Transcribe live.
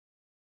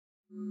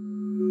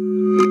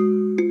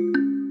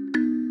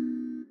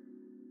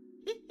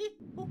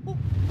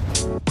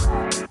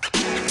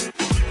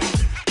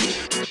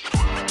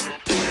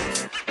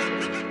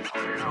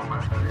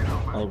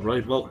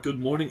right. Well, good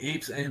morning,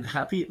 apes, and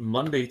happy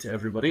Monday to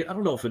everybody. I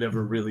don't know if it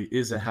ever really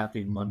is a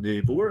happy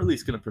Monday, but we're at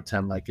least going to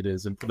pretend like it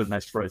is and put a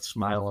nice bright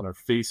smile on our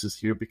faces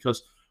here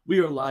because we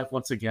are live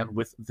once again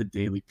with the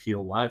Daily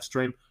Peel live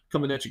stream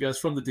coming at you guys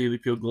from the Daily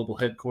Peel Global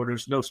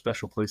headquarters. No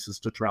special places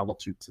to travel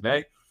to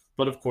today,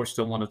 but of course,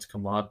 still wanted to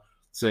come on,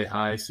 say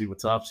hi, see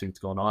what's up, see what's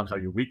going on, how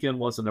your weekend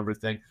was, and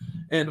everything.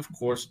 And of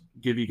course,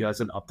 give you guys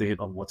an update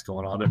on what's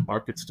going on in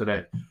markets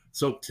today.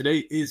 So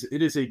it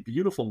is a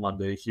beautiful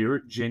Monday here,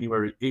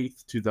 January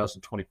 8th,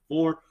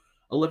 2024,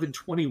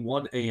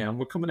 11:21 a.m.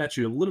 We're coming at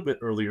you a little bit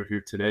earlier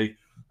here today.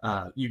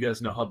 You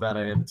guys know how bad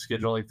I am at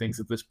scheduling things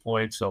at this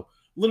point, so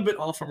a little bit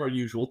off from our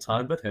usual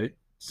time, but hey,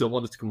 still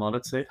wanted to come on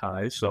and say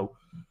hi. So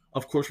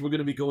of course, we're going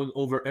to be going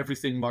over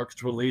everything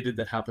markets related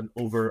that happened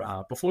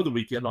over before the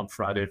weekend on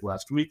Friday of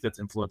last week that's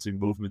influencing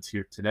movements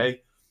here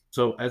today.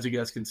 So as you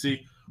guys can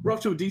see, we're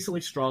off to a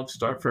decently strong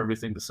start for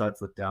everything besides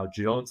the Dow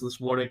Jones this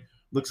morning.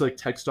 Looks like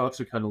tech stocks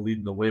are kind of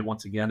leading the way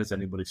once again. Is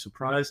anybody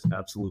surprised?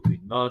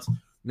 Absolutely not.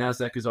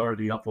 NASDAQ is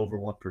already up over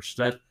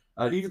 1%.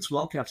 Even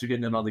small caps are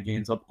getting in on the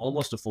gains, up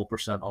almost a full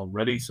percent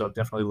already. So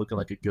definitely looking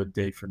like a good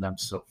day for them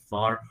so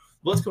far.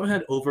 But let's go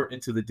ahead over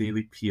into the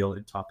Daily Peel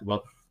and talk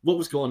about what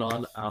was going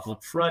on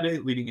Friday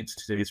leading into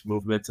today's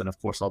movements, and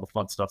of course all the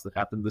fun stuff that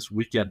happened this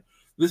weekend.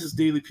 This is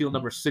Daily Peel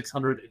number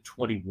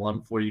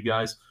 621 for you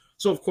guys.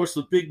 So of course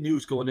the big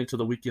news going into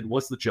the weekend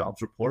was the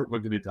jobs report. We're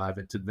going to dive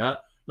into that.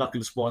 Not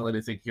going to spoil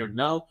anything here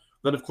now.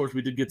 Then of course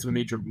we did get some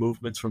major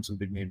movements from some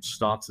big name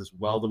stocks as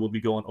well that we'll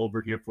be going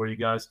over here for you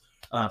guys.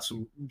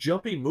 Some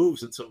jumpy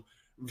moves and some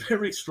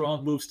very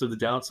strong moves to the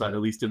downside, at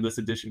least in this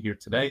edition here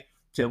today.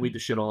 Can't wait to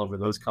shit all over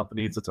those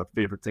companies. That's our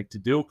favorite thing to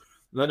do.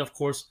 And then of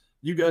course,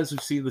 you guys have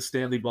seen the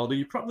Stanley ball.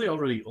 You probably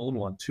already own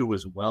one too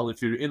as well.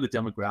 If you're in the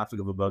demographic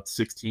of about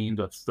 16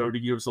 to 30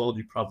 years old,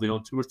 you probably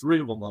own 2 or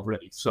 3 of them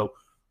already. So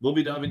we'll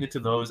be diving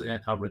into those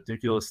and how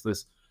ridiculous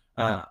this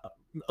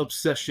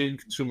obsession,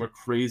 consumer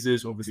craze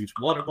is over these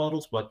water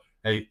bottles. But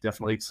hey,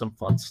 definitely some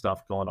fun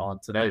stuff going on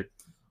today.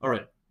 All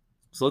right,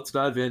 so let's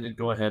dive in and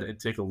go ahead and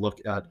take a look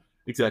at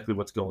exactly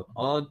what's going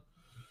on.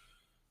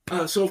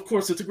 So, of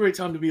course, it's a great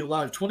time to be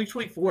alive.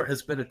 2024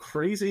 has been a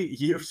crazy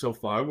year so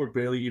far. We're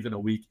barely even a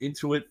week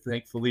into it,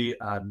 thankfully.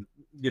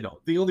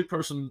 The only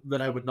person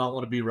that I would not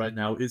want to be right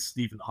now is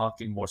Stephen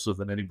Hawking, more so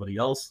than anybody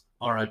else.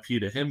 RIP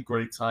to him,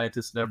 great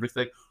scientist and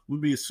everything.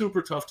 Would be a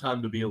super tough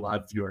time to be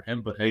alive if you were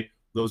him, but hey,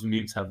 those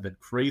memes have been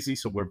crazy,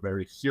 so we're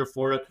very here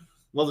for it.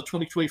 While the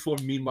 2024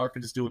 meme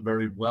market is doing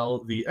very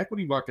well, the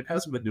equity market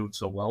hasn't been doing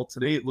so well.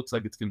 Today, it looks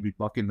like it's going to be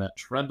bucking that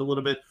trend a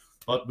little bit,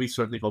 but we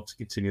certainly hope to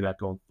continue that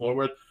going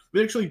forward.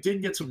 We actually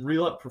did get some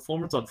real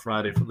performance on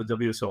Friday from the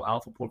WSO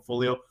Alpha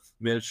portfolio.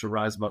 Managed to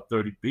rise about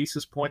 30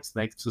 basis points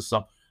thanks to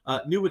some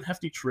new and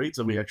hefty trades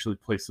that we actually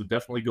placed. So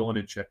definitely go in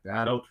and check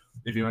that out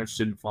if you're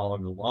interested in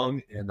following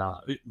along and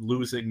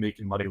losing,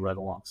 making money right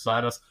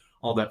alongside us.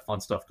 All that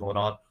fun stuff going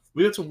on.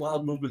 We had some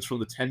wild movements from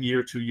the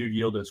 10-year, 2-year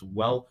yield as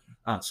well.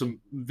 Some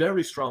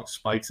very strong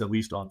spikes, at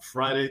least on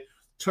Friday.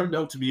 Turned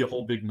out to be a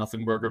whole big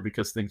nothing burger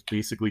because things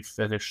basically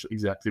finished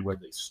exactly where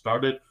they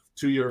started.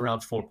 2-year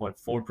around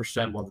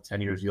 4.4%, while the 10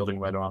 years yielding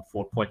right around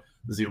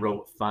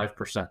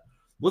 4.05%.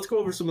 Let's go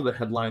over some of the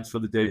headlines for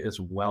the day as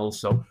well.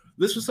 So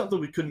this was something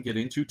we couldn't get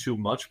into too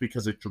much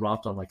because it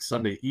dropped on like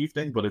Sunday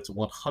evening, but it's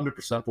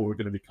 100% what we're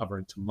going to be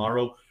covering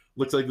tomorrow.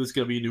 Looks like there's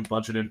going to be a new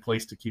budget in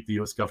place to keep the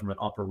U.S. government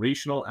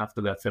operational after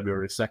that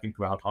February 2nd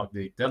Groundhog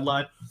Day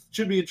deadline.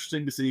 Should be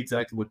interesting to see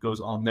exactly what goes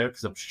on there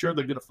because I'm sure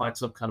they're going to find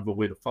some kind of a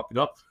way to fuck it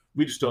up.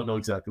 We just don't know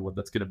exactly what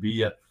that's going to be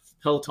yet.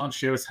 Peloton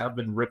shares have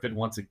been ripping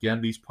once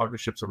again. These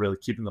partnerships are really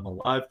keeping them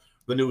alive.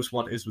 The newest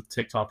one is with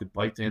TikTok and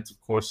ByteDance,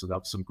 of course, so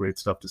that's some great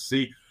stuff to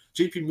see.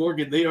 JP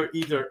Morgan, they are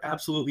either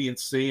absolutely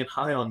insane,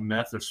 high on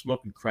meth, or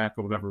smoking crack,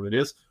 or whatever it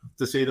is,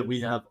 to say that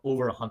we have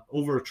over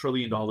 $1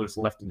 trillion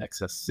left in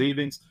excess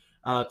savings.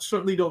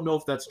 Certainly don't know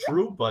if that's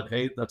true, but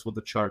hey, that's what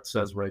the chart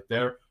says right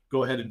there.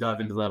 Go ahead and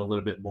dive into that a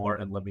little bit more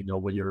and let me know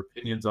what your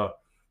opinions are.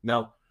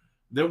 Now,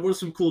 there were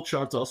some cool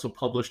charts also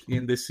published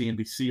in this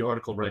CNBC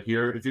article right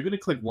here. If you're going to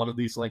click one of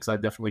these links,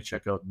 I'd definitely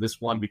check out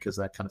this one because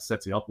that kind of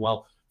sets you up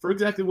well for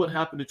exactly what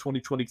happened in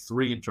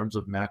 2023 in terms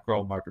of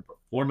macro market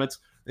performance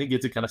and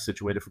get it kind of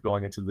situated for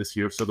going into this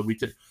year so that we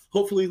can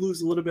hopefully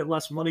lose a little bit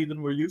less money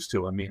than we're used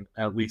to. I mean,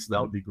 at least that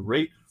would be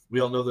great. We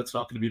all know that's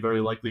not going to be very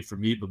likely for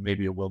me, but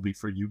maybe it will be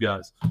for you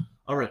guys.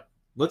 All right,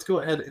 let's go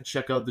ahead and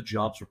check out the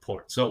jobs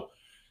report. So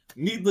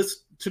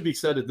needless to be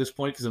said at this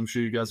point, because I'm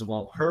sure you guys have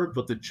all heard,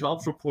 but the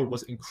jobs report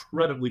was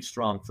incredibly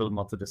strong for the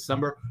month of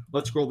December.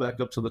 Let's scroll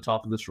back up to the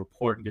top of this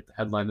report and get the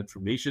headline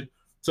information.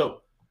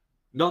 So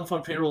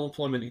non-farm payroll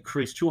employment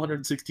increased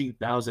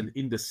 216,000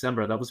 in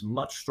December. That was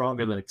much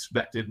stronger than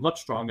expected,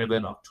 much stronger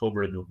than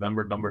October and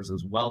November numbers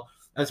as well.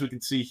 As we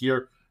can see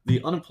here,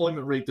 the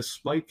unemployment rate,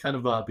 despite kind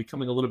of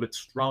becoming a little bit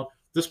strong,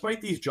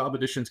 despite these job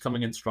additions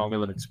coming in stronger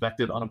than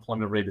expected,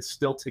 unemployment rate is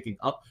still ticking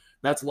up.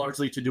 That's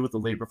largely to do with the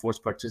labor force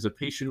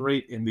participation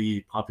rate in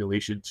the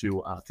population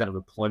to kind of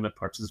employment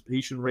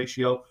participation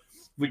ratio.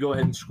 If we go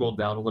ahead and scroll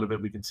down a little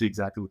bit, we can see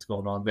exactly what's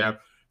going on there.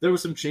 There were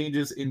some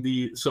changes in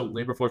the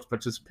labor force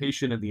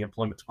participation and the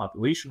employment to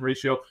population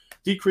ratio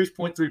decreased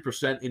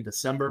 0.3% in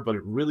December, but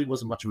it really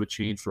wasn't much of a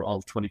change for all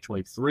of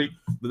 2023.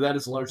 But that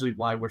is largely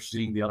why we're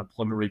seeing the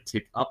unemployment rate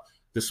tick up,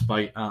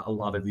 despite a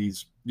lot of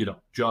these,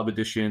 job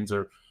additions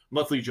or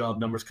monthly job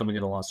numbers coming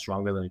in a lot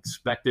stronger than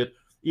expected.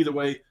 Either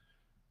way,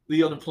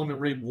 the unemployment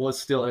rate was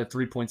still at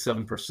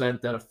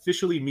 3.7%. That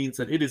officially means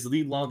that it is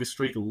the longest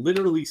streak,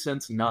 literally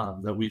since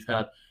NAM, that we've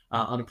had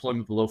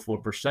unemployment below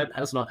 4%.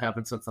 Has not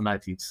happened since the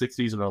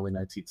 1960s and early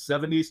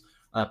 1970s,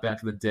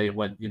 back in the day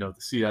when, the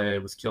CIA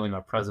was killing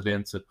our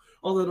presidents and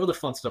all that other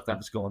fun stuff that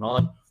was going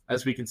on.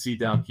 As we can see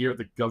down here,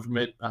 the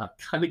government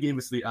kind of gave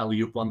us the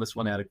alley-oop on this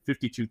one, adding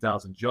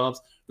 52,000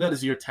 jobs. That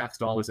is your tax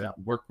dollars at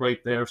work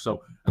right there.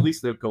 So at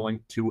least they're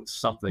going to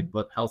something.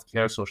 But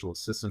healthcare, social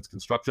assistance,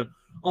 construction,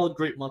 all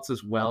great months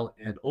as well.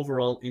 And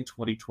overall, in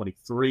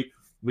 2023,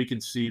 we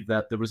can see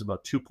that there was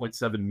about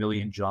 2.7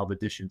 million job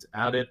additions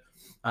added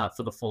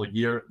for the full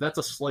year. That's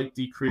a slight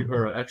decrease,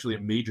 or actually a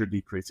major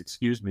decrease,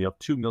 of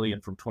 2 million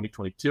from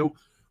 2022,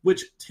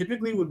 which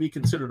typically would be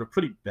considered a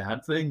pretty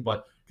bad thing,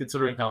 but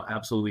considering how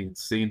absolutely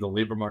insane the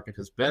labor market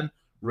has been,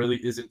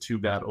 really isn't too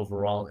bad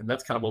overall. And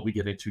that's kind of what we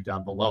get into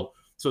down below.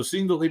 So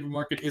seeing the labor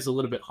market is a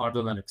little bit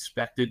harder than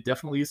expected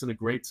definitely isn't a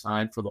great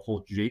sign for the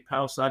whole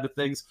J-Pow side of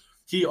things.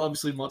 He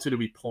obviously wants you to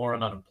be poor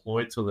and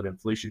unemployed so that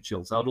inflation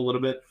chills out a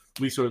little bit.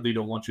 We certainly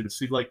don't want you to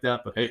see like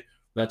that, but hey,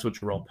 that's what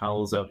Jerome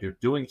Powell is out here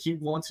doing. He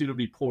wants you to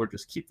be poor.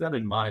 Just keep that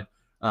in mind,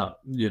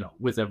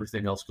 with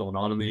everything else going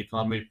on in the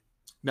economy.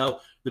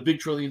 Now, the big $1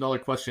 trillion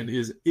question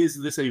is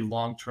this a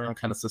long-term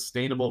kind of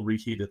sustainable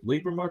reheated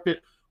labor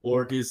market,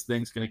 or is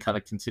things going to kind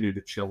of continue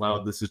to chill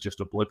out? This is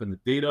just a blip in the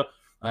data.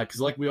 Because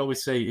like we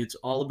always say, it's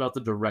all about the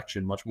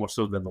direction, much more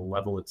so than the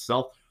level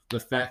itself. The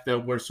fact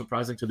that we're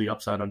surprising to the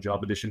upside on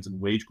job additions and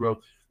wage growth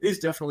is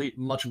definitely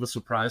much of a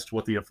surprise to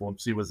what the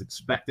FOMC was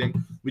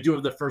expecting. We do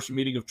have the first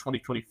meeting of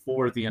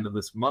 2024 at the end of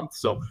this month,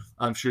 so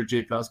I'm sure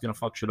J-Pow is going to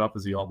fuck shit up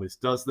as he always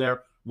does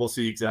there. We'll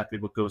see exactly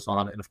what goes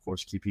on and, of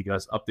course, keep you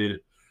guys updated.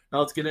 Now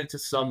let's get into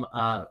some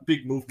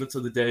big movements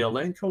of the day.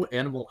 Elanco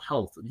Animal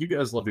Health. You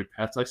guys love your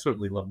pets. I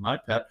certainly love my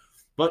pet,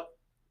 but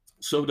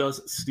so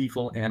does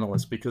Stifel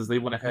Analysts, because they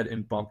went ahead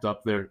and bumped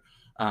up their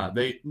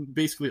they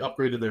basically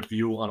upgraded their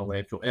view on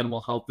Elanco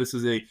Animal Health. This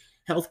is a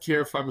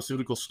healthcare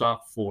pharmaceutical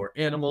stock for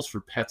animals,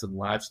 for pets and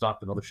livestock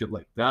and other shit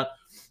like that.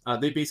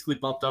 They basically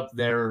bumped up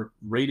their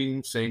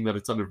rating, saying that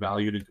it's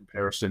undervalued in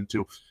comparison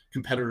to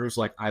competitors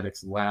like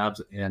IDEX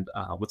Labs and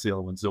what's the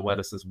other one,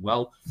 Zoetis as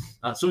well.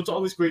 So it's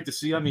always great to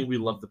see. I mean, we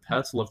love the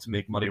pets, love to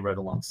make money right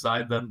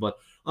alongside them, but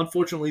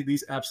unfortunately,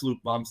 these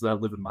absolute bums that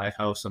live in my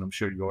house, and I'm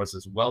sure yours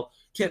as well,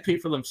 can't pay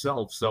for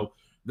themselves. So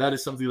that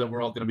is something that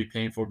we're all going to be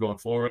paying for going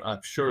forward.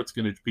 I'm sure it's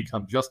going to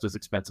become just as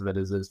expensive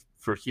as it is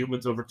for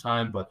humans over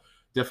time, but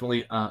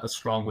definitely a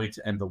strong way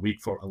to end the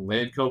week for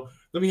Elanco.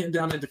 Let me head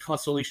down into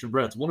Constellation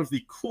Brands, one of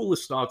the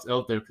coolest stocks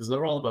out there because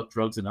they're all about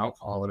drugs and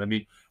alcohol. And I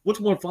mean, what's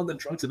more fun than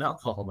drugs and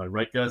alcohol, am I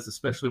right, guys?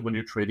 Especially when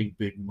you're trading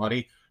big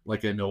money,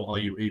 like I know all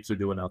you apes are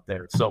doing out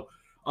there. So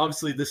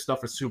obviously, this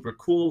stuff is super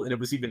cool, and it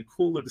was even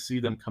cooler to see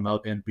them come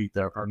out and beat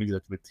their earnings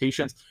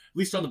expectations. At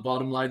least on the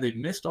bottom line, they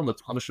missed on the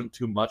punishment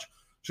too much,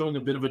 showing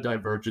a bit of a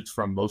divergence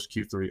from most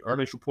Q3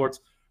 earnings reports.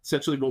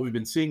 Essentially, what we've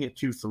been seeing at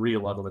Q3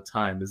 a lot of the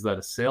time is that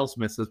a sales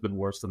miss has been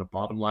worse than a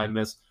bottom line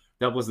miss.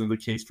 That wasn't the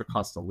case for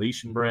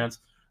Constellation Brands.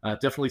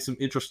 Definitely some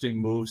interesting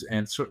moves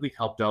and certainly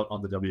helped out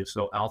on the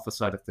WSO Alpha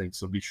side of things.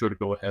 So be sure to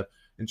go ahead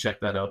and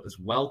check that out as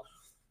well.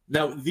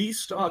 Now, these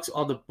stocks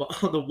on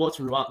the What's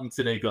Rotten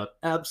today got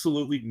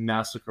absolutely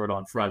massacred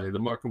on Friday. The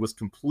market was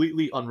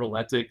completely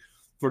unrelenting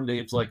for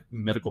names like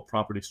Medical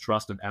Properties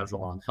Trust and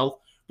Agilon Health.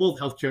 Both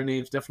healthcare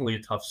names, definitely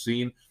a tough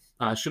scene.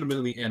 Should have been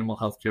in the animal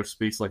healthcare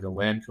space like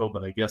Elanco,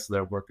 but I guess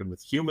they're working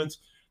with humans.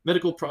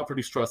 Medical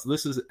Properties Trust,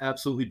 this is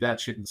absolutely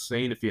batshit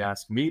insane if you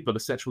ask me, but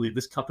essentially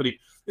this company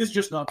is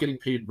just not getting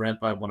paid rent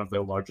by one of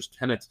their largest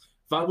tenants.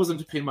 If I wasn't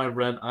to pay my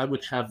rent, I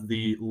would have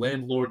the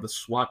landlord, the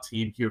SWAT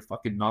team here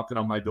fucking knocking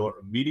on my door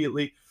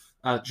immediately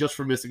just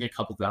for missing a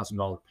couple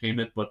 $1,000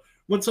 payment. But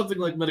when something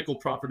like Medical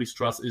Properties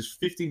Trust is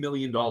 $50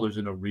 million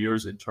in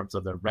arrears in terms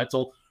of their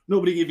rental,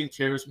 nobody even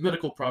cares.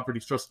 Medical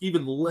Properties Trust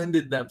even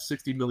lended them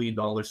 $60 million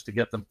to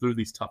get them through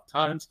these tough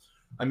times.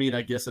 I mean,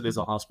 I guess it is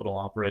a hospital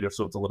operator,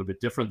 so it's a little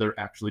bit different. They're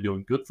actually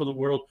doing good for the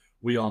world.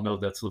 We all know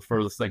that's the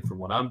furthest thing from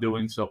what I'm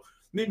doing. So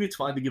maybe it's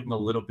fine to give them a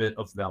little bit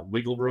of that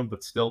wiggle room,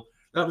 but still,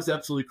 that was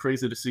absolutely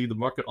crazy to see. The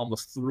market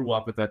almost threw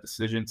up at that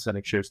decision,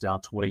 sending shares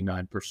down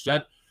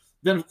 29%.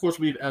 Then, of course,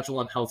 we have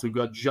Agilon Health, who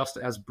got just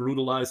as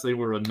brutalized. They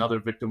were another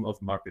victim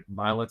of market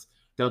violence,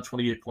 down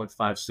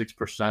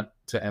 28.56%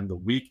 to end the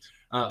week.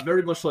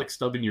 Very much like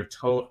stubbing your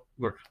toe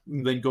or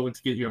then going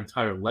to get your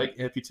entire leg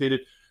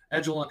amputated.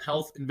 Agilon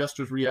Health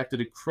investors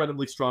reacted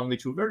incredibly strongly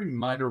to a very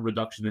minor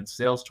reduction in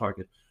sales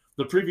target.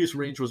 The previous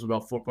range was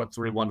about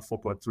 4.31 to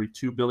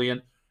 4.32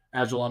 billion.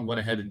 Agilon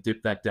went ahead and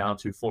dipped that down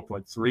to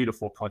 4.3 to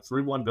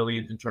 4.31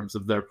 billion in terms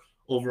of their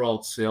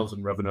overall sales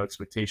and revenue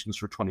expectations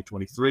for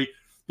 2023.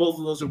 Both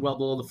of those are well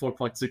below the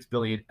 4.6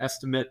 billion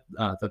estimate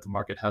that the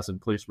market has in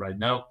place right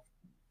now.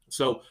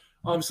 So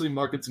Obviously,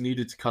 markets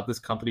needed to cut this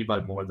company by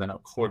more than a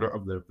quarter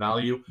of their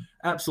value.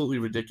 Absolutely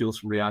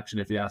ridiculous reaction,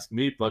 if you ask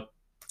me, but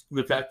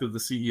the fact that the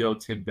CEO,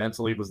 Tim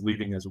Bentley, was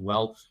leaving as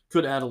well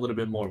could add a little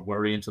bit more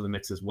worry into the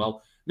mix as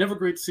well. Never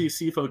great to see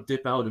CFO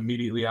dip out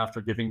immediately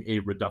after giving a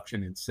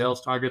reduction in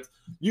sales targets.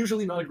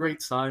 Usually not a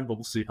great sign, but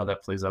we'll see how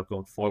that plays out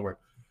going forward.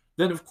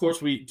 Then, of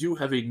course, we do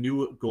have a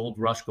new gold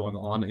rush going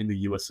on in the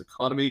U.S.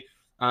 economy.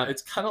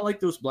 It's kind of like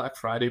those Black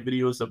Friday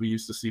videos that we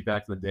used to see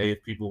back in the day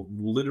of people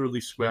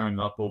literally squaring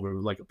up over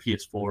like a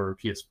PS4 or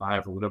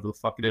PS5 or whatever the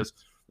fuck it is.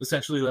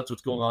 Essentially, that's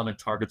what's going on in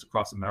Targets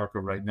across America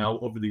right now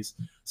over these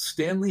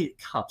Stanley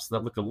cups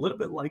that look a little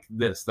bit like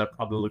this. That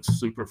probably looks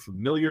super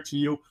familiar to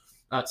you.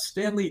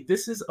 Stanley,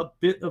 this is a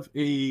bit of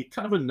a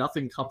kind of a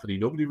nothing company.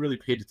 Nobody really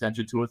paid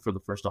attention to it for the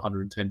first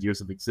 110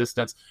 years of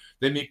existence.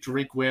 They make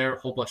drinkware, a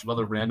whole bunch of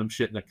other random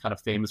shit, and they're kind of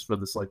famous for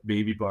this like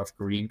baby barf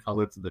green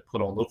color that they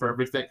put all over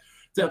everything.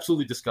 It's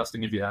absolutely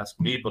disgusting if you ask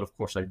me, but of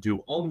course I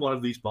do own one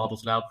of these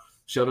bottles now.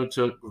 Shout out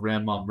to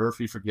Grandma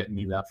Murphy for getting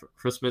me that for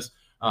Christmas.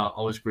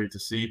 Always great to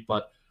see.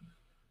 But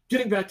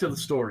getting back to the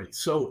story,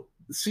 so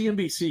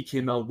CNBC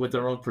came out with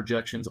their own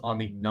projections on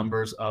the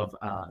numbers of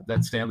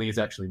that Stanley is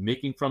actually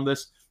making from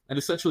this. And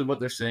essentially what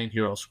they're saying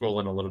here, I'll scroll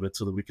in a little bit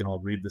so that we can all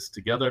read this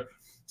together.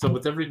 So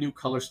with every new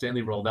color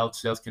Stanley rolled out,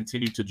 sales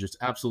continued to just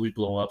absolutely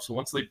blow up. So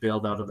once they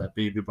bailed out of that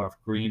baby barf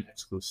green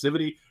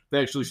exclusivity, they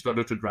actually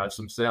started to drive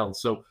some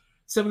sales. So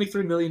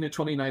 73 million in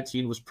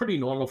 2019 was pretty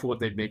normal for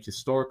what they'd make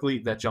historically.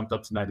 That jumped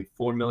up to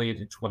 94 million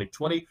in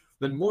 2020,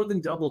 then more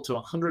than doubled to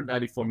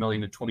 194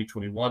 million in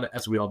 2021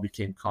 as we all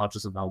became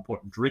conscious of how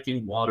important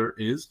drinking water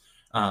is.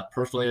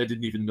 Personally, I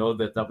didn't even know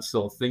that that was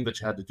still a thing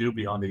that you had to do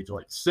beyond age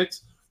like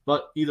 6.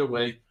 But either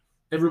way,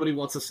 everybody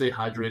wants to stay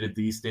hydrated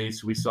these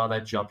days. So we saw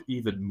that jump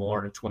even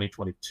more in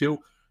 2022,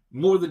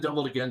 more than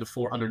doubled again to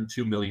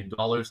 $402 million.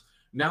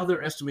 Now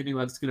they're estimating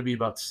that it's going to be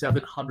about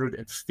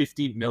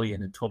 $750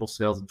 million in total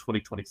sales in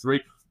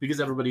 2023 because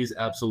everybody is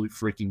absolutely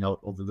freaking out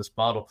over this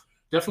bottle.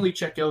 Definitely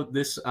check out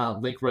this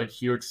link right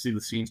here to see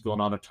the scenes going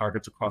on at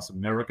Targets across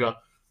America.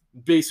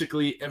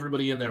 Basically,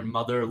 everybody and their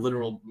mother,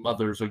 literal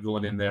mothers, are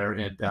going in there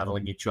and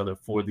battling each other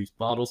for these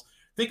bottles.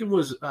 I think it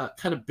was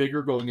kind of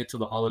bigger going into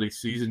the holiday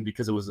season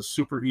because it was a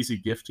super easy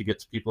gift to get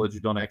to people that you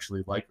don't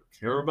actually like or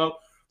care about.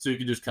 So you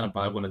can just kind of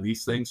buy one of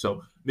these things.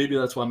 So maybe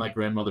that's why my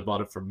grandmother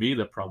bought it for me.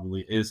 That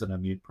probably is. And I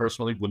mean,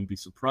 personally, wouldn't be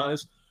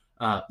surprised.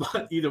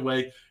 But either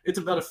way, it's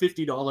about a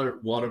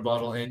 $50 water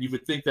bottle. And you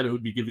would think that it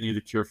would be giving you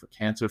the cure for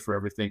cancer, for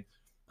everything,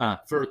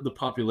 for the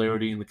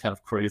popularity and the kind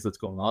of craze that's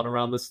going on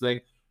around this thing.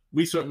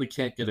 We certainly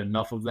can't get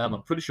enough of them.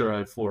 I'm pretty sure I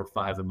have 4 or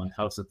 5 in my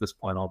house at this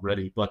point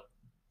already. But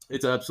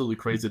it's absolutely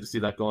crazy to see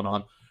that going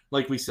on.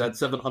 Like we said,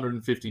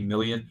 750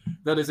 million.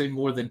 That is a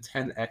more than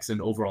 10x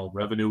in overall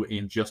revenue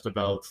in just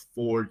about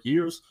 4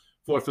 years,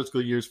 4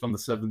 fiscal years, from the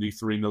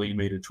 73 million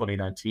made in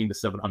 2019 to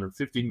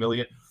 750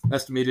 million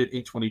estimated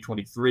in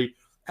 2023.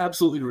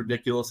 Absolutely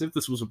ridiculous. If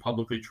this was a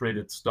publicly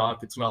traded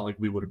stock, it's not like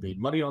we would have made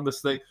money on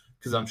this thing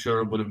because I'm sure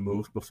it would have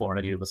moved before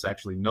any of us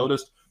actually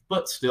noticed.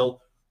 But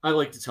still, I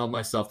like to tell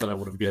myself that I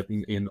would have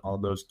gotten in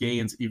on those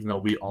gains, even though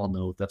we all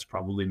know that's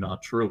probably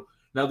not true.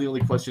 Now, the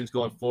only question is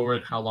going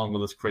forward, how long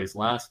will this craze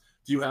last?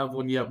 Do you have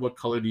one yet? What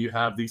color do you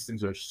have? These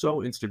things are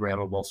so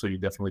Instagrammable, so you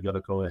definitely got to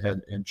go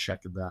ahead and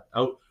check that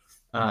out.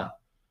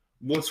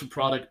 What's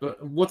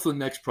the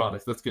next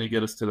product that's going to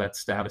get us to that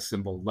status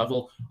symbol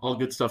level? All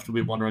good stuff to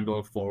be wondering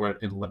going forward,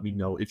 and let me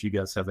know if you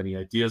guys have any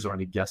ideas or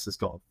any guesses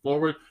going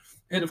forward.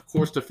 And of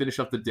course, to finish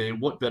up the day,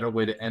 what better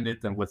way to end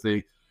it than with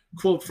a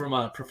quote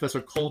from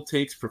Professor Cold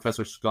Takes,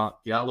 Professor Scott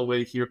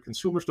Galloway here.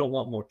 Consumers don't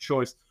want more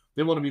choice.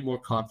 They want to be more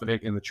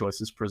confident in the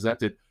choices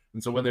presented.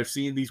 And so when they're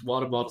seeing these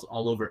water bottles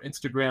all over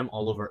Instagram,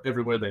 all over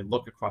everywhere they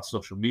look across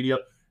social media,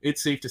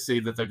 it's safe to say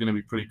that they're going to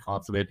be pretty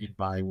confident in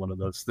buying one of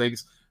those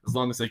things as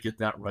long as they get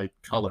that right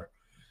color.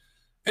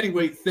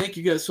 Anyway, thank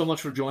you guys so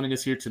much for joining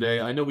us here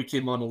today. I know we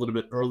came on a little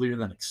bit earlier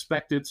than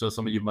expected, so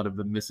some of you might have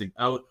been missing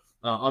out.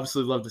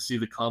 Obviously, love to see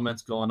the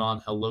comments going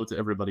on. Hello to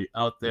everybody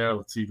out there.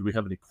 Let's see, do we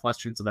have any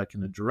questions that I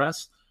can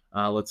address?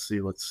 Let's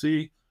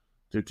see.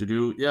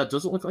 Yeah, it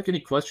doesn't look like any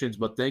questions,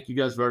 but thank you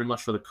guys very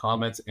much for the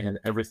comments and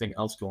everything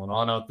else going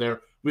on out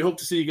there. We hope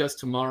to see you guys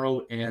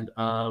tomorrow, and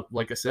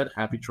like I said,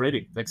 happy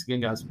trading. Thanks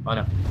again, guys. Bye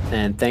now.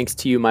 And thanks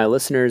to you, my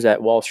listeners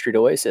at Wall Street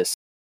Oasis.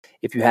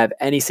 If you have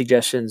any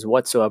suggestions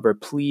whatsoever,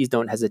 please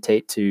don't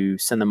hesitate to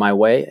send them my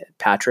way,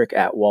 Patrick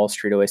at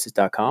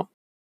wallstreetoasis.com.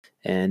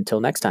 Until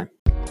next time.